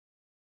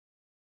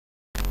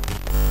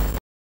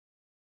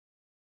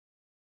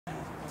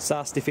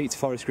Sars defeats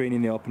Forest Green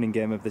in the opening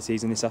game of the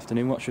season this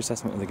afternoon. What's your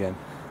assessment of the game?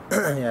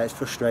 Yeah, it's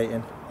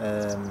frustrating.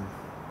 I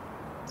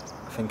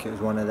think it was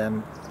one of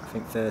them. I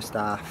think first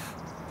half,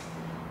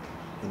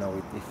 you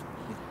know,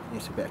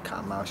 it's a bit of cat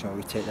and mouse. You know,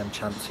 we take them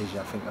chances.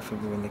 I think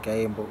we win the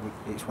game, but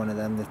it's one of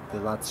them.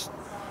 The lads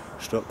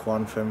struck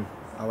one from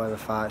however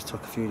far. It's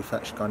took a few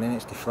deflections, gone in.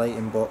 It's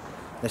deflating, but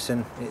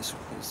listen, it's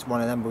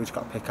one of them. But we've just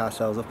got to pick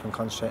ourselves up and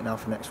concentrate now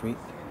for next week.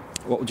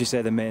 What would you say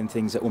are the main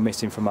things that were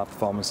missing from our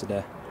performance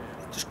today?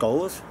 Just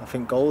goals. I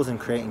think goals and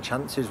creating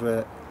chances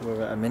were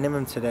at a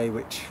minimum today,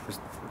 which was,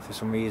 for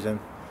some reason,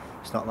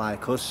 it's not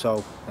like us.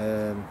 So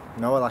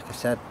no, like I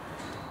said,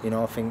 you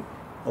know, I think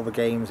other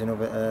games and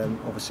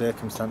other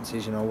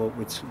circumstances, you know,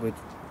 we'd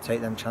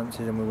take them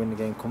chances and we win the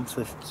game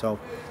comfortably. So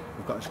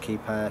we've got to just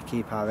keep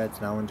our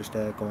heads now and just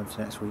go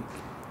into next week.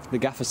 The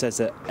gaffer says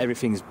that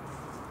everything's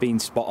been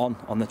spot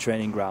on the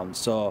training ground.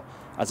 So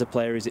as a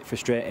player, is it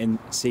frustrating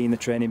seeing the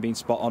training being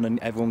spot on and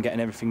everyone getting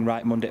everything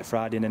right Monday to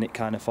Friday and then it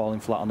kind of falling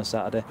flat on a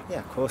Saturday? Yeah,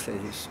 of course it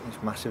is.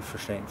 It's massive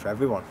frustrating for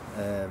everyone.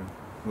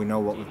 We know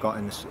what we've got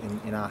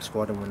in our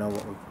squad and we know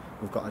what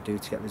we've got to do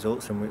to get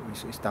results, and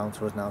it's down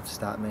to us now to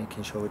start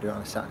making sure we do it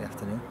on a Saturday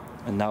afternoon.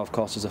 And now, of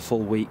course, there's a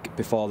full week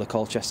before the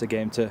Colchester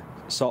game to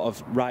sort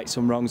of right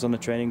some wrongs on the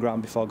training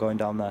ground before going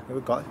down there. Yeah,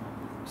 we've got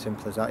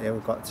simple as that. Yeah,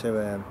 we've got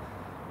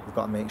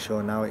to make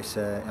sure now. It's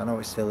I know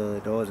it's still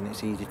early doors and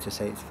it's easy to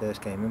say it's the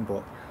first game in,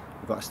 but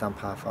we've got to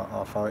stamp our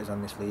authorities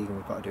on this league and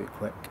we've got to do it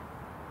quick.